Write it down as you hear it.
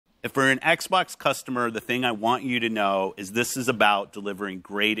If you're an Xbox customer, the thing I want you to know is this is about delivering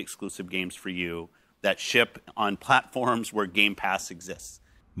great exclusive games for you that ship on platforms where Game Pass exists.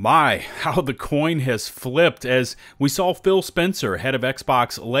 My, how the coin has flipped as we saw Phil Spencer, head of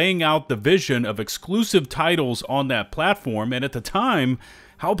Xbox, laying out the vision of exclusive titles on that platform, and at the time,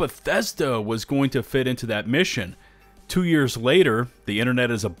 how Bethesda was going to fit into that mission. 2 years later, the internet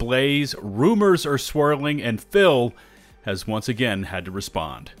is ablaze, rumors are swirling, and Phil has once again had to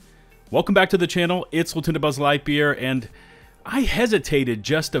respond. Welcome back to the channel, it's LtBuzzLitebeer, and I hesitated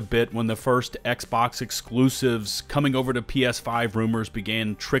just a bit when the first Xbox exclusives coming over to PS5 rumors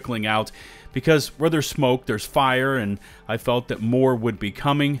began trickling out, because where there's smoke, there's fire, and I felt that more would be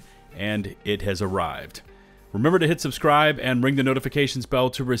coming, and it has arrived. Remember to hit subscribe and ring the notifications bell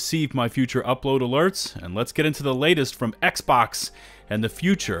to receive my future upload alerts, and let's get into the latest from Xbox and the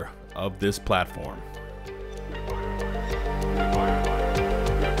future of this platform.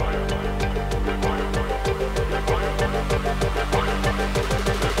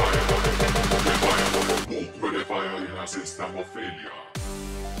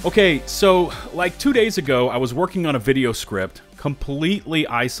 Okay, so like 2 days ago, I was working on a video script, completely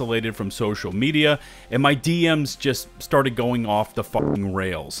isolated from social media, and my DMs just started going off the fucking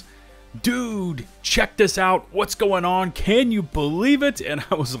rails. Dude, check this out, what's going on, can you believe it? And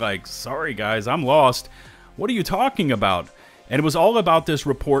I was like, sorry guys, I'm lost. What are you talking about? And it was all about this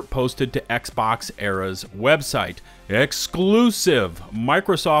report posted to Xbox Era's website. Exclusive!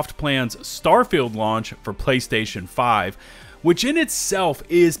 Microsoft plans Starfield launch for PlayStation 5, which in itself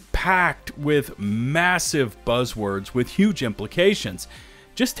is packed with massive buzzwords with huge implications.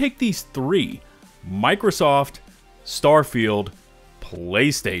 Just take these three: Microsoft, Starfield,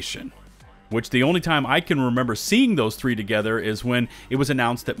 PlayStation. Which the only time I can remember seeing those three together is when it was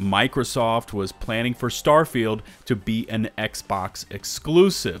announced that Microsoft was planning for Starfield to be an Xbox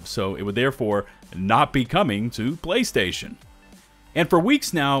exclusive, so it would therefore not be coming to PlayStation. And for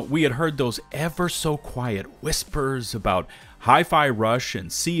weeks now, we had heard those ever so quiet whispers about Hi-Fi Rush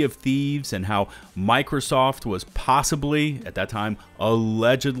and Sea of Thieves, and how Microsoft was possibly, at that time,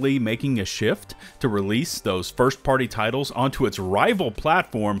 allegedly making a shift to release those first-party titles onto its rival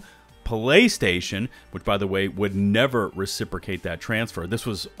platform, PlayStation, which, by the way, would never reciprocate that transfer. This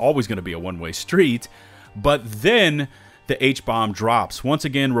was always going to be a one-way street. But then the H-bomb drops, once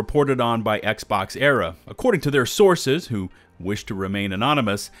again reported on by Xbox Era. According to their sources, who wish to remain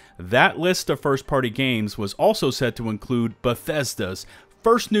anonymous, that list of first-party games was also set to include Bethesda's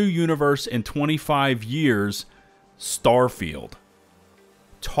first new universe in 25 years, Starfield.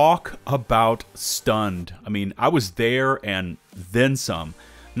 Talk about stunned. I mean, I was there and then some.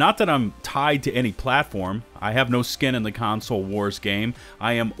 Not that I'm tied to any platform. I have no skin in the console wars game.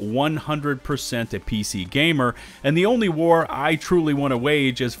 I am 100% a PC gamer, and the only war I truly want to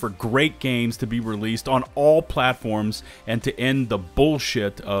wage is for great games to be released on all platforms and to end the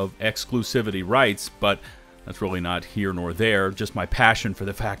bullshit of exclusivity rights, but that's really not here nor there, just my passion for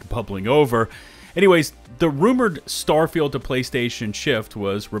the fact bubbling over. Anyways, the rumored Starfield to PlayStation shift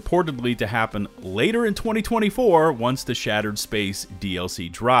was reportedly to happen later in 2024 once the Shattered Space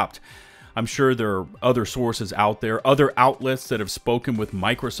DLC dropped. I'm sure there are other sources out there, other outlets that have spoken with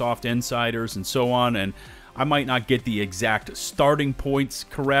Microsoft insiders and so on, and I might not get the exact starting points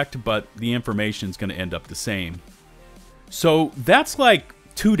correct, but the information is going to end up the same. So that's like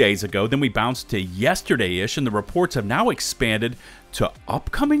 2 days ago, then we bounced to yesterday-ish, and the reports have now expanded to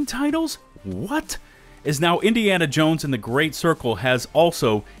upcoming titles? What? Is now Indiana Jones and the Great Circle has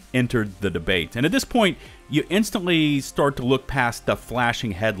also entered the debate. And at this point, you instantly start to look past the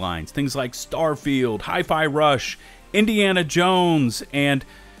flashing headlines. Things like Starfield, Hi-Fi Rush, Indiana Jones, and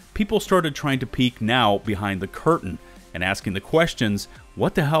people started trying to peek now behind the curtain and asking the questions,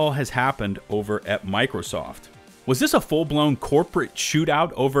 what the hell has happened over at Microsoft? Was this a full-blown corporate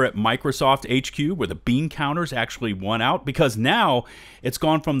shootout over at Microsoft HQ where the bean counters actually won out? Because now it's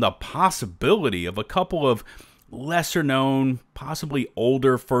gone from the possibility of a couple of lesser-known, possibly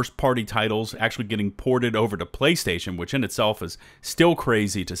older first-party titles actually getting ported over to PlayStation, which in itself is still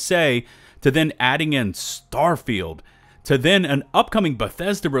crazy to say, to then adding in Starfield, to then an upcoming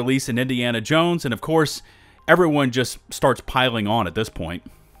Bethesda release in Indiana Jones, and of course, everyone just starts piling on at this point.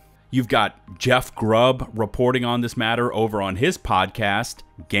 You've got Jeff Grubb reporting on this matter over on his podcast,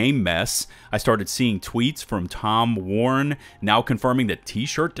 Game Mess. I started seeing tweets from Tom Warren now confirming that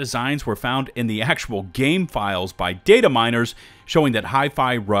t-shirt designs were found in the actual game files by data miners, showing that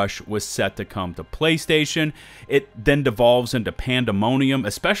Hi-Fi Rush was set to come to PlayStation. It then devolves into pandemonium,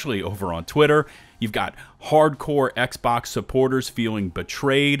 especially over on Twitter. You've got hardcore Xbox supporters feeling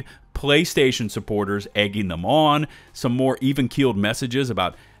betrayed, PlayStation supporters egging them on, some more even-keeled messages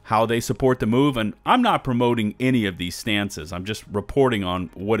about how they support the move, and I'm not promoting any of these stances. I'm just reporting on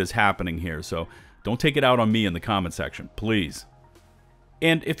what is happening here, so don't take it out on me in the comment section, please.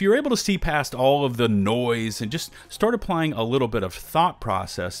 And if you're able to see past all of the noise and just start applying a little bit of thought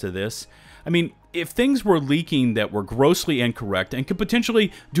process to this, I mean, if things were leaking that were grossly incorrect and could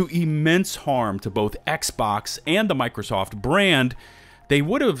potentially do immense harm to both Xbox and the Microsoft brand, they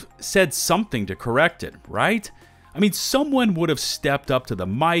would have said something to correct it, right? I mean, someone would have stepped up to the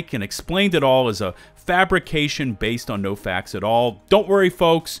mic and explained it all as a fabrication based on no facts at all. Don't worry,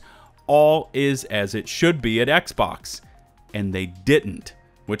 folks, all is as it should be at Xbox. And they didn't,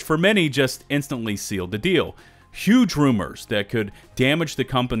 which for many just instantly sealed the deal. Huge rumors that could damage the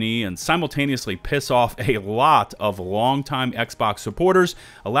company and simultaneously piss off a lot of longtime Xbox supporters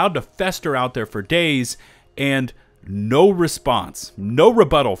allowed to fester out there for days, and no response, no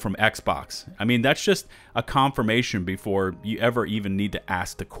rebuttal from Xbox. I mean, that's just a confirmation before you ever even need to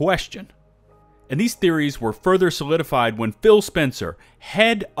ask the question. And these theories were further solidified when Phil Spencer,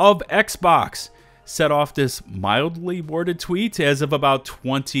 head of Xbox, set off this mildly worded tweet as of about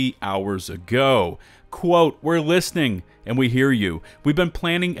 20 hours ago. Quote, "We're listening and we hear you. We've been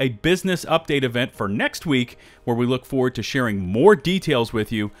planning a business update event for next week where we look forward to sharing more details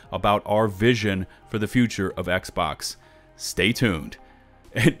with you about our vision for the future of Xbox. Stay tuned."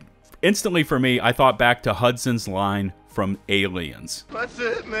 And instantly for me, I thought back to Hudson's line from Aliens. That's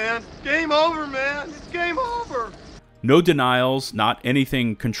it, man. Game over, man. It's game over. No denials, not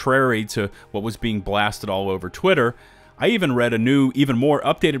anything contrary to what was being blasted all over Twitter. I even read a new, even more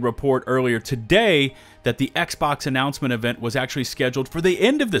updated report earlier today that the Xbox announcement event was actually scheduled for the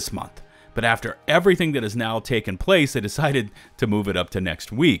end of this month. But after everything that has now taken place, they decided to move it up to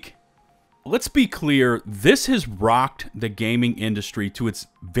next week. Let's be clear, this has rocked the gaming industry to its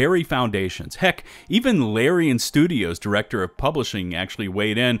very foundations. Heck, even Larian Studios' director of publishing actually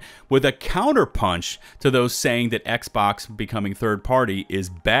weighed in with a counterpunch to those saying that Xbox becoming third-party is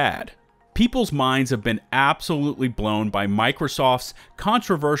bad. People's minds have been absolutely blown by Microsoft's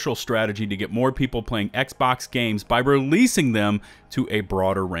controversial strategy to get more people playing Xbox games by releasing them to a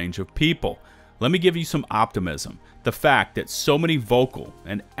broader range of people. Let me give you some optimism. The fact that so many vocal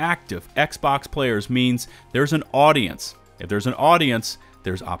and active Xbox players means there's an audience. If there's an audience,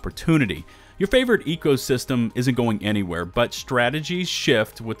 there's opportunity. Your favorite ecosystem isn't going anywhere, but strategies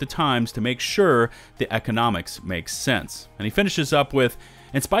shift with the times to make sure the economics make sense. And he finishes up with,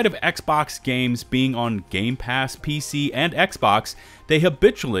 in spite of Xbox games being on Game Pass, PC, and Xbox, they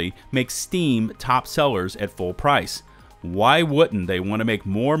habitually make Steam top sellers at full price. Why wouldn't they want to make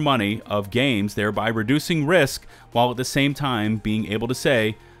more money of games, thereby reducing risk, while at the same time being able to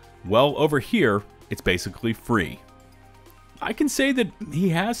say, well, over here, it's basically free? I can say that he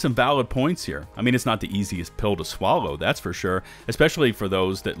has some valid points here. I mean, it's not the easiest pill to swallow, that's for sure, especially for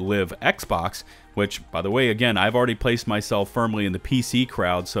those that live Xbox, which, by the way, again, I've already placed myself firmly in the PC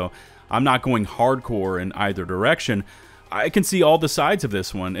crowd, so I'm not going hardcore in either direction. I can see all the sides of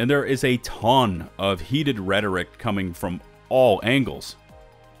this one, and there is a ton of heated rhetoric coming from all angles.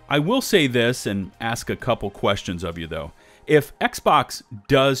 I will say this and ask a couple questions of you, though. If Xbox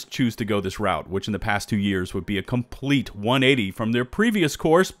does choose to go this route, which in the past 2 years would be a complete 180 from their previous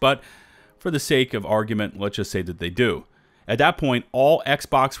course, but for the sake of argument, let's just say that they do. At that point, all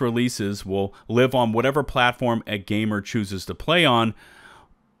Xbox releases will live on whatever platform a gamer chooses to play on.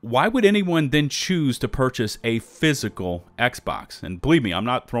 Why would anyone then choose to purchase a physical Xbox? And believe me, I'm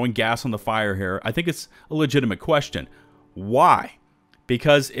not throwing gas on the fire here. I think it's a legitimate question. Why?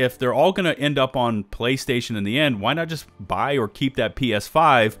 Because if they're all going to end up on PlayStation in the end, why not just buy or keep that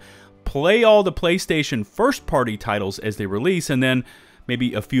PS5, play all the PlayStation first-party titles as they release, and then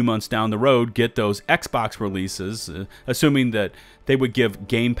maybe a few months down the road get those Xbox releases, assuming that they would give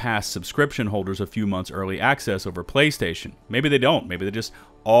Game Pass subscription holders a few months early access over PlayStation. Maybe they don't. Maybe they just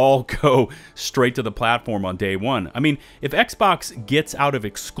all go straight to the platform on day one. I mean, if Xbox gets out of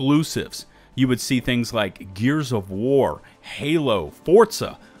exclusives, you would see things like Gears of War, Halo,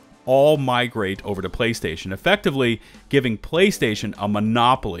 Forza, all migrate over to PlayStation, effectively giving PlayStation a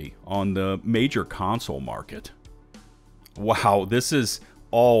monopoly on the major console market. Wow, this is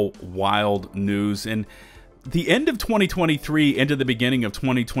all wild news, and the end of 2023 into the beginning of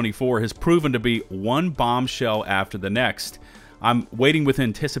 2024 has proven to be one bombshell after the next. I'm waiting with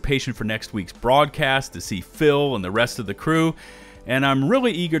anticipation for next week's broadcast to see Phil and the rest of the crew, and I'm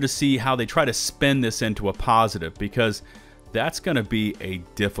really eager to see how they try to spin this into a positive, because that's going to be a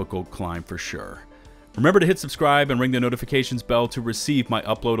difficult climb for sure. Remember to hit subscribe and ring the notifications bell to receive my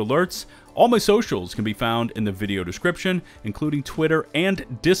upload alerts. All my socials can be found in the video description, including Twitter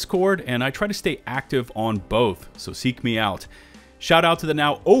and Discord, and I try to stay active on both, so seek me out. Shout out to the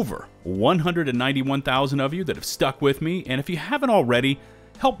now over 191,000 of you that have stuck with me, and if you haven't already,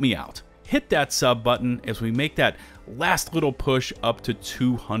 help me out. Hit that sub button as we make that last little push up to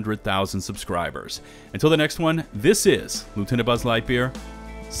 200,000 subscribers. Until the next one, this is LtBuzzLitebeer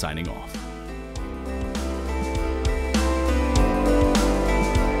signing off.